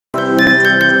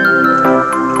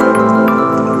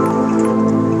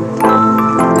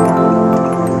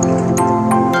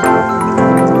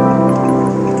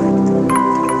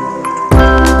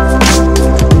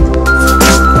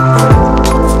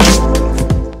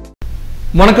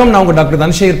வணக்கம், நான் உங்க டாக்டர்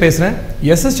தனசேகர் பேசுறேன்.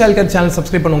 SS Childcare சேனல்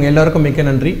சப்ஸ்கிரைப் பண்ணவங்க எல்லாருக்கும் மிக்க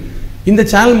நன்றி. இந்த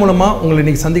சேனல் மூலமா உங்களை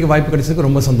இன்னைக்கு சந்திக்க வாய்ப்பு கிடைச்சதுக்கு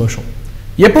ரொம்ப சந்தோஷம்.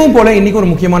 எப்பவும் போல இன்னைக்கு ஒரு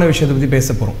முக்கியமான விஷயத்தை பத்தி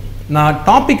பேச போறோம். நான்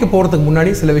டாபிக் போறதுக்கு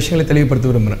முன்னாடி சில விஷயங்களை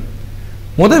தெளிவுபடுத்த விரும்புறேன்.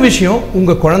 முதல் விஷயம்,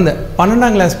 உங்க குழந்தை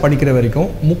 12ஆம் கிளாஸ் படிக்கிற வரைக்கும்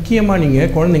முக்கியமா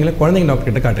நீங்க குழந்தைங்க டாக்டர்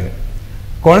கிட்ட காட்டுங்க.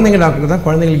 குழந்தைங்க டாக்டருக்கு தான்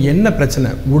குழந்தைங்களுக்கு என்ன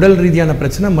பிரச்சனை, உடல் ரீதியான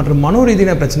பிரச்சனை மற்றும் மனோ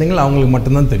ரீதியான பிரச்சனைகள் அவங்களுக்கு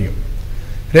மட்டும்தான் தெரியும்.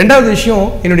 ரெண்டாவது விஷயம்,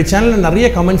 என்னுடைய சேனலில் நிறைய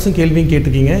கமெண்ட்ஸும் கேள்வியும்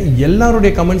கேட்டிருக்கீங்க.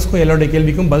 எல்லாருடைய கமெண்ட்ஸ்க்கும் எல்லாருடைய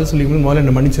கேள்விக்கும் பதில் சொல்லிக்கணும். முதல்ல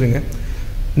என்ன மன்னிச்சிருங்க.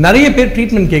 நிறைய பேர்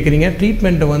ட்ரீட்மெண்ட் கேட்குறீங்க.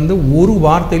 ட்ரீட்மெண்ட்டை ஒரு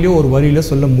வார்த்தையிலையோ ஒரு வரியிலோ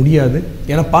சொல்ல முடியாது.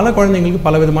 ஏன்னா பல குழந்தைங்களுக்கு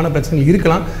பல விதமான பிரச்சனைகள்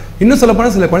இருக்கலாம். இன்னும்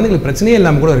சொல்லப்போனால் சில குழந்தைங்களுக்கு பிரச்சனையே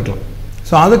இல்லாமல் கூட இருக்கலாம்.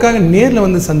 ஸோ அதுக்காக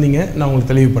நேரில் சந்திங்க, நான்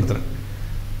உங்களுக்கு தெளிவுபடுத்துகிறேன்.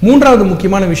 மூன்றாவது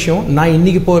முக்கியமான விஷயம், நான்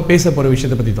இன்றைக்கி பேச போகிற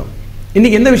விஷயத்தை பற்றி தான்.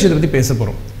 இன்றைக்கி எந்த விஷயத்தை பற்றி பேச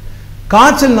போகிறோம்?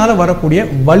 காய்ச்சல்னால வரக்கூடிய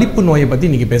வலிப்பு நோயை பற்றி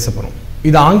இன்றைக்கி பேச போகிறோம்.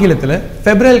 இது ஆங்கிலத்தில்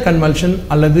ஃபெப்ரைல் கன்வல்ஷன்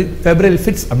அல்லது ஃபெப்ரைல்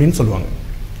ஃபிட்ஸ் அப்படின்னு சொல்லுவாங்க.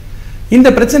 இந்த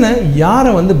பிரச்சனை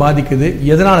யாரை பாதிக்குது,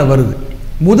 எதனால் வருது?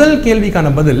 முதல் கேள்விக்கான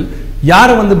பதில்,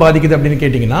 யாரை பாதிக்குது அப்படின்னு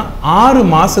கேட்டிங்கன்னா 6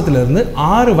 மாதத்துலேருந்து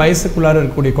 6 வயசுக்குள்ளார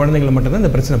இருக்கக்கூடிய குழந்தைங்களை மட்டும்தான்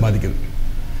இந்த பிரச்சனை பாதிக்குது.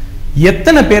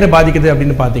 எத்தனை பேரை பாதிக்குது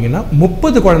அப்படின்னு பார்த்தீங்கன்னா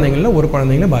 30 குழந்தைங்களில் ஒரு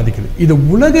குழந்தைங்களை பாதிக்குது. இது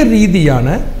உலக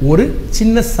ரீதியான ஒரு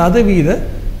சின்ன சதவீத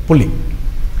புள்ளி.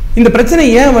 இந்த பிரச்சனை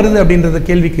ஏன் வருது அப்படின்றத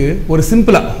கேள்விக்கு ஒரு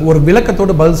சிம்பிளாக ஒரு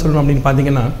விளக்கத்தோடு பதில் சொல்லணும் அப்படின்னு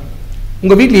பார்த்தீங்கன்னா,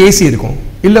 உங்கள் வீட்டில் ஏசி இருக்கும்,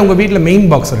 இல்லை உங்கள் வீட்டில் மெயின்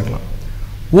பாக்ஸ் இருக்கலாம்.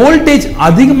 வோல்டேஜ்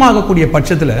அதிகமாகக்கூடிய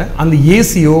பட்சத்தில் அந்த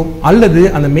ஏசியோ அல்லது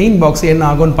அந்த மெயின் பாக்ஸ் என்ன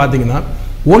ஆகும்னு பார்த்தீங்கன்னா,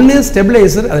 ஒன்று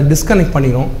ஸ்டெபிளைசர் அதை டிஸ்கனெக்ட்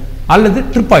பண்ணிடும் அல்லது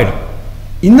ட்ரிப் ஆகிடும்.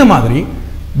 இந்த மாதிரி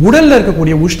உடலில்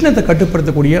இருக்கக்கூடிய உஷ்ணத்தை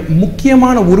கட்டுப்படுத்தக்கூடிய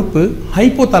முக்கியமான உறுப்பு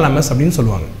ஹைப்போதாலமஸ் அப்படின்னு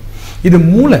சொல்லுவாங்க. இது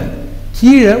மூளை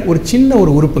கீழே ஒரு சின்ன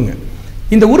ஒரு உறுப்புங்க.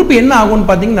 இந்த உறுப்பு என்ன ஆகும்னு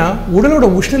பார்த்தீங்கன்னா, உடலோட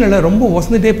உஷ்ணநிலை ரொம்ப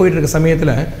வசந்துட்டே போயிட்டு இருக்க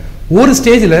சமயத்தில் ஒரு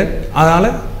ஸ்டேஜில் அதால்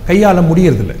கையாள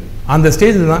முடியறதில்லை. அந்த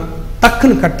ஸ்டேஜில் தான்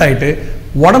டக்குன்னு கட் ஆகிட்டு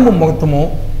உடம்பு மொத்தமோ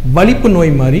வலிப்பு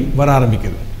நோய் மாதிரி வர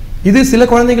ஆரம்பிக்குது. இது சில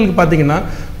குழந்தைங்களுக்கு பார்த்தீங்கன்னா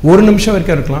 1 நிமிஷம்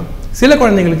வரைக்கும் இருக்கலாம், சில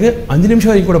குழந்தைங்களுக்கு 5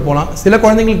 நிமிஷம் வரைக்கும் கூட போகலாம், சில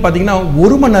குழந்தைங்களுக்கு பார்த்தீங்கன்னா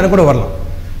 1 மணி நேரம் கூட வரலாம்.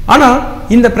 ஆனால்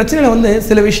இந்த பிரச்சனையில்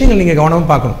சில விஷயங்கள் நீங்கள் கவனமாக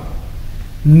பார்க்கணும்.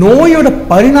 நோயோட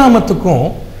பரிணாமத்துக்கும்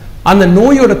அந்த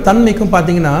நோயோட தன்மைக்கும்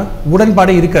பார்த்தீங்கன்னா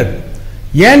உடன்பாடே இருக்காது.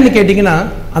 ஏன்னு கேட்டிங்கன்னா,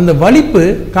 அந்த வலிப்பு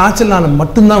காய்ச்சல்னால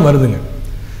மட்டும்தான் வருதுங்க.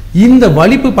 இந்த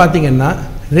வலிப்பு பார்த்தீங்கன்னா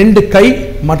 2 கை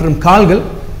மற்றும் கால்கள்,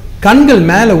 கண்கள்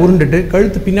மேலே உருண்டுட்டு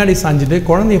கழுத்து பின்னாடி சாஞ்சிட்டு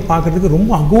குழந்தைய பார்க்கறதுக்கு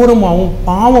ரொம்ப அகோரமாகவும்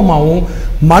பாவமாகவும்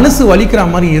மனசு வலிக்கிற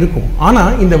மாதிரி இருக்கும்.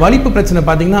 ஆனால் இந்த வலிப்பு பிரச்சனை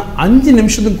பார்த்தீங்கன்னா 5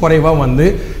 நிமிஷத்துக்கு குறைவாக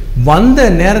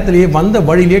வந்த நேரத்திலேயே வந்த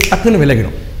வழியிலேயே டக்குன்னு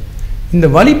விலகிடும். இந்த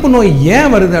வலிப்பு நோய் ஏன்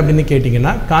வருது அப்படின்னு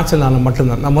கேட்டிங்கன்னா காய்ச்சல்னால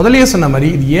மட்டும்தான். நான் முதலே சொன்ன மாதிரி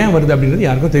இது ஏன் வருது அப்படின்றது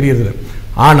யாருக்கும் தெரியறதில்லை.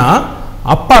 ஆனால்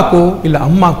அப்பாக்கோ இல்லை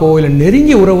அம்மாக்கோ இல்லை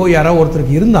நெருங்கிய உறவோ யாரோ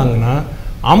ஒருத்தருக்கு இருந்தாங்கன்னா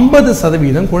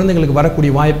 50% குழந்தைங்களுக்கு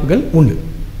வரக்கூடிய வாய்ப்புகள் உண்டு.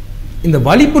 இந்த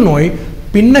வலிப்பு நோய்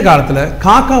பின்ன காலத்தில்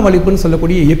காக்கா வலிப்புன்னு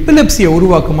சொல்லக்கூடிய எபிலெப்சியை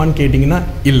உருவாக்குமான்னு கேட்டிங்கன்னா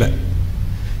இல்லை.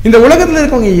 இந்த உலகத்தில்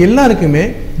இருக்கவங்க எல்லாருக்குமே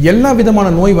எல்லா விதமான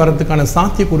நோய் வர்றதுக்கான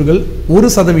சாத்தியக்கூறுகள்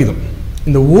 1%.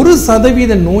 இந்த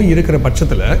 1% நோய் இருக்கிற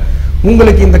பட்சத்தில்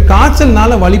உங்களுக்கு இந்த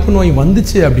காய்ச்சல்னால வலிப்பு நோய்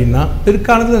வந்துச்சு அப்படின்னா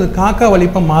பிற்காலத்தில் அது காக்கா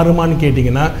வலிப்பாக மாறுமான்னு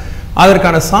கேட்டிங்கன்னா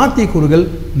அதற்கான சாத்தியக்கூறுகள்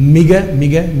மிக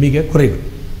மிக மிக குறைவு.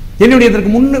 என்னுடைய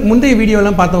இதற்கு முந்தைய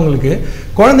வீடியோலாம் பார்த்தவங்களுக்கு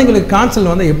குழந்தைங்களுக்கு காய்ச்சல்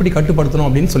எப்படி கட்டுப்படுத்தணும்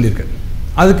அப்படின்னு சொல்லியிருக்கேன்.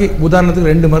 அதுக்கு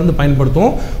உதாரணத்துக்கு 2 மருந்து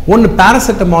பயன்படுத்துவோம். ஒன்று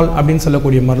பேராசிட்டமால் அப்படின்னு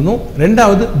சொல்லக்கூடிய மருந்தும்,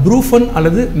 ரெண்டாவது ப்ரூஃபன்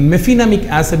அல்லது மெஃபினாமிக்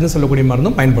ஆசிட்னு சொல்லக்கூடிய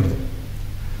மருந்தும் பயன்படுத்தும்.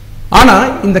 ஆனால்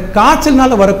இந்த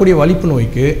காய்ச்சல்னால வரக்கூடிய வலிப்பு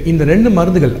நோய்க்கு இந்த 2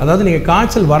 மருந்துகள், அதாவது நீங்கள்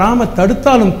காய்ச்சல் வராமல்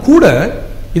தடுத்தாலும் கூட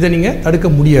இதை நீங்கள் தடுக்க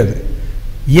முடியாது.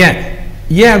 ஏன்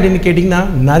அப்படின்னு கேட்டிங்கன்னா,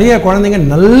 நிறைய குழந்தைங்க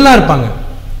நல்லா இருப்பாங்க,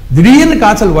 திடீர்னு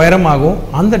காய்ச்சல் உயரமாகும்,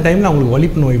 அந்த டைமில் அவங்களுக்கு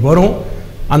வலிப்பு நோய் வரும்.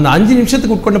 அந்த 5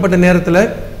 நிமிஷத்துக்கு உட்கொண்டப்பட்ட நேரத்தில்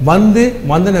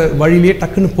வந்த வழியிலேயே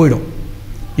டக்குன்னு போயிடும்.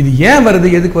 இது ஏன்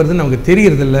வருது, எதுக்கு வருதுன்னு நமக்கு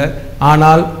தெரியறதில்ல.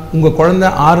 ஆனால் உங்கள் குழந்தை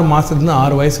 6 மாதத்துலேருந்து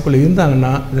 6 வயசுக்குள்ளே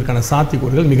இருந்தாங்கன்னா இதற்கான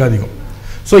சாத்தியக்கூறுகள் மிக அதிகம்.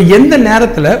 ஸோ எந்த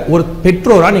நேரத்தில் ஒரு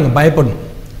பெற்றோராக நீங்கள் பயப்படணும்?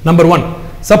 நம்பர் 1,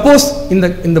 சப்போஸ்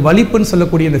இந்த வலிப்புன்னு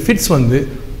சொல்லக்கூடிய இந்த ஃபிட்ஸ்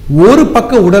ஒரு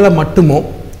பக்க உடலை மட்டுமோ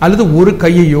அல்லது ஒரு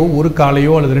கையையோ ஒரு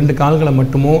காலையோ அல்லது 2 கால்களை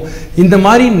மட்டுமோ இந்த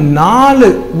மாதிரி 4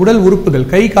 உடல் உறுப்புகள்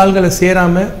கை கால்களை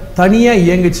சேராமல் தனியாக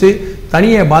இயங்கிச்சு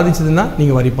தனியாக பாதிச்சதுன்னா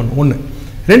நீங்கள் வரி பண்ணணும். 1.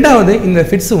 ரெண்டாவது, இந்த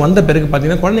ஃபிட்ஸ் வந்த பிறகு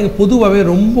பார்த்தீங்கன்னா குழந்தைங்க பொதுவாகவே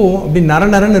ரொம்ப அப்படி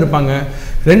நரன்னு இருப்பாங்க.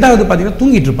 ரெண்டாவது பார்த்தீங்கன்னா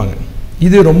தூங்கிட்டு இருப்பாங்க.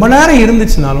 இது ரொம்ப நேரம்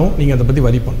இருந்துச்சுனாலும் நீங்கள் அதை பற்றி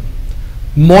வரி பண்ணணும்.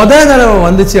 தடவை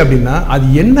வந்துச்சு அப்படின்னா அது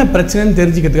என்ன பிரச்சனைன்னு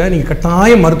தெரிஞ்சுக்கிறதுக்காக நீங்கள்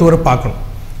கட்டாயம் மருத்துவரை பார்க்கணும்.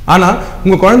 ஆனால்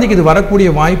உங்கள் குழந்தைக்கு இது வரக்கூடிய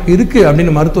வாய்ப்பு இருக்குது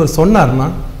அப்படின்னு மருத்துவர் சொன்னார்னா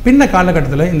பின்ன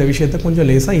காலகட்டத்தில் இந்த விஷயத்தை கொஞ்சம்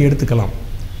லேசாக எடுத்துக்கலாம்.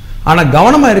 ஆனால்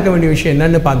கவனமாக இருக்க வேண்டிய விஷயம்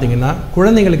என்னன்னு பார்த்தீங்கன்னா,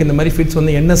 குழந்தைங்களுக்கு இந்த மாதிரி ஃபிட்ஸ்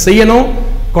என்ன செய்யணும்?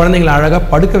 குழந்தைங்களை அழகாக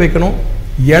படுக்க வைக்கணும்.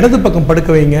 இடது பக்கம்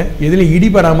படுக்க வைங்க, எதில்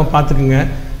இடிபடாமல் பார்த்துக்குங்க.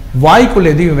 வாய்க்குள்ள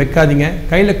எதையும் வைக்காதீங்க.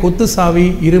 கையில் கொத்து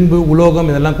சாவி, இரும்பு, உலோகம்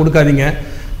இதெல்லாம் கொடுக்காதீங்க.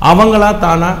 அவங்களா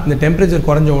தானா இந்த டெம்பரேச்சர்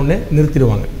குறைஞ்ச உடனே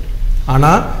நிறுத்திடுவாங்க.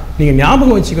 ஆனால் நீங்கள்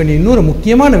ஞாபகம் வச்சுக்க வேண்டிய இன்னொரு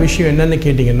முக்கியமான விஷயம் என்னன்னு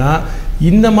கேட்டிங்கன்னா,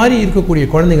 இந்த மாதிரி இருக்கக்கூடிய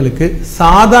குழந்தைங்களுக்கு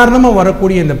சாதாரணமாக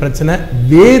வரக்கூடிய இந்த பிரச்சனை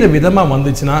வேறு விதமாக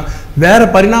வந்துச்சுன்னா, வேறு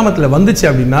பரிணாமத்தில் வந்துச்சு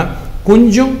அப்படின்னா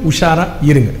கொஞ்சம் உஷாராக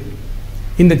இருங்க.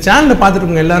 இந்த சேனலை பார்த்துட்டு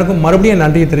இருக்கவங்க எல்லாருக்கும் மறுபடியும்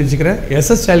நன்றியை தெரிவிச்சுக்கிறேன்.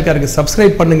 எஸ்எஸ் சைல்ட் கேருக்கு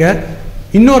சப்ஸ்கிரைப் பண்ணுங்கள்.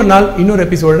 இன்னொரு நாள் இன்னொரு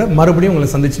எபிசோட மறுபடியும்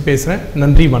உங்களை சந்திச்சு பேசுகிறேன்.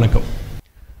 நன்றி, வணக்கம்.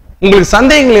 உங்களுக்கு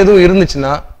சந்தேகங்கள் எதுவும்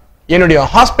இருந்துச்சுன்னா என்னுடைய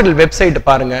ஹாஸ்பிட்டல் வெப்சைட்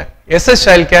பாருங்க. எஸ்எஸ்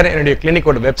சைல்ட் கேர் என்னுடைய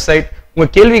கிளினிக்கோட வெப்சைட். உங்க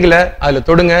கேள்விகளை அதில்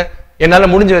தொடுங்க.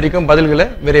 என்னால் முடிஞ்ச வரைக்கும் பதில்களை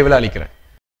விரைவில் அளிக்கிறேன்.